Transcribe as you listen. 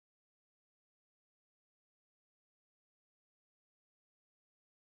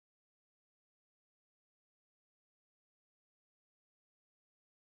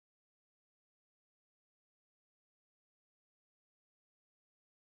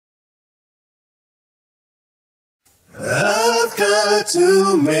got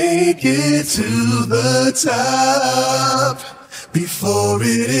to make it to the top before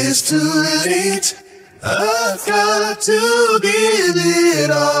it is too late. I've got to give it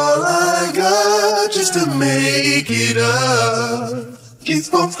all I got just to make it up.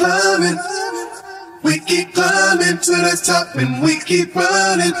 Keep on climbing, we keep climbing to the top and we keep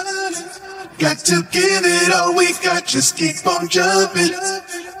running. Got to give it all we got, just keep on jumping.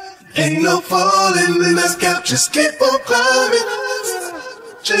 Ain't no falling in the sky, just keep on climbing.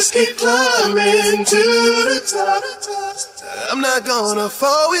 Just keep climbing to the top. I'm not gonna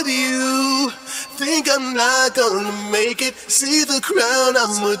fall with you. Think I'm not gonna make it. See the crown,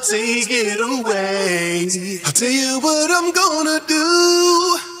 I'ma take it away. I'll tell you what I'm gonna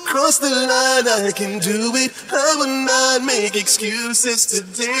do. Cross the line, I can do it. I will not make excuses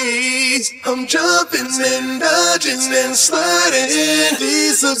today. I'm jumping and dodging and sliding.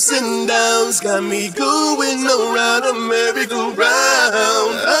 These ups and downs got me going around a merry-go-round.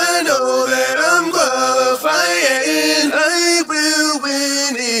 I know that I'm qualifying. I will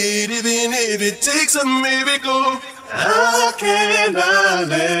win it, even if it takes a miracle. I cannot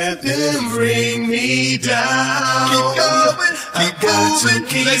let them bring me down. Keep going, I got to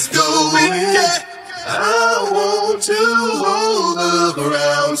keep going. Yeah. I want to hold the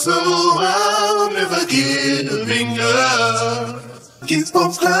ground, so I'll never giving up. Keep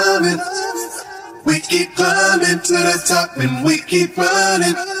on climbing, we keep climbing to the top and we keep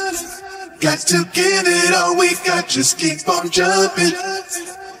running. Got to give it all we got, just keep on jumping.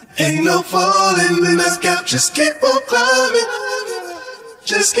 Ain't no falling in the sky, just keep on climbing.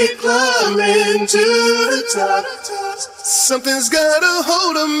 Just keep climbing to the top. Something's got a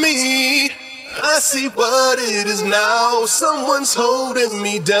hold of me. I see what it is now. Someone's holding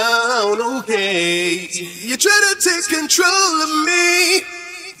me down, okay. You try to take control of me,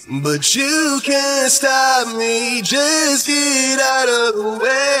 but you can't stop me. Just get out of the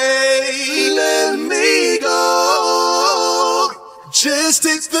way. Let me go. Just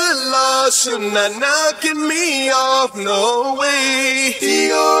take the loss, you're not knocking me off, no way.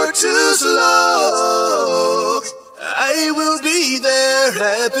 You're too slow. I will be there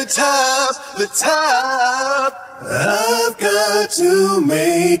at the top, the top. I've got to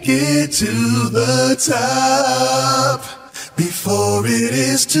make it to the top before it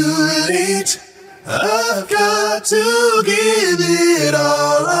is too late. I've got to give it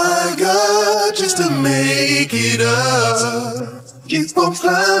all I got just to make it up. Keep on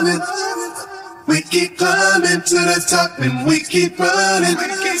climbing, we keep climbing to the top and we keep running.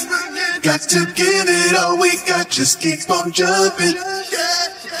 Got to give it all we got, just keep on jumping.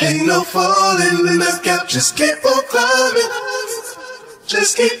 Ain't no falling in the sky, just keep on climbing.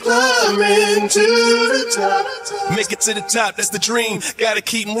 Just keep climbing to the top. Make it to the top, that's the dream. Gotta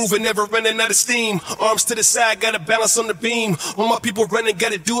keep moving, never running out of steam. Arms to the side, gotta balance on the beam. All my people running,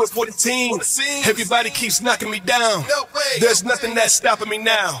 gotta do it for the team. Everybody keeps knocking me down. There's nothing that's stopping me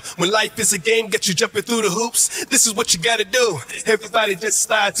now. When life is a game, get you jumping through the hoops. This is what you gotta do. Everybody just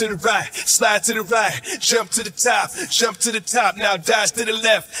slide to the right, slide to the right. Jump to the top, jump to the top. Now dodge to the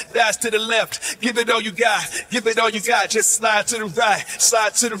left, dodge to the left. Give it all you got, give it all you got. Just slide to the right,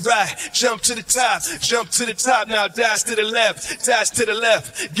 slide to the right. Jump to the top, jump to the top. Now dodge to the left, dodge to the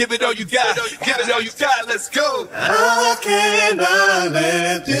left. Give it all you got, give it all you got. Let's go. I cannot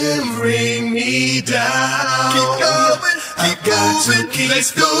let them bring me down. Keep going, I got to keep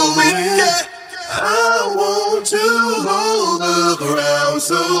going. Yeah. I want to hold the ground,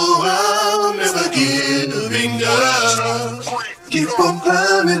 so I'll never giving up. Keep on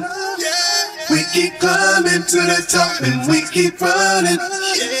climbing, we keep climbing to the top and we keep running.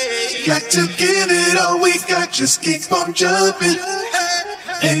 Got to give it all we got, just keep on jumping.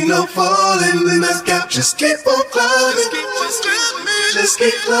 Ain't no falling in the sky, just keep on climbing. Just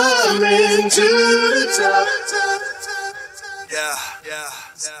keep climbing to the top. Yeah, yeah,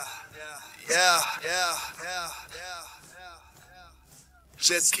 yeah, yeah, yeah, yeah.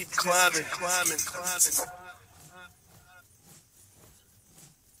 Just keep climbing, climbing, climbing.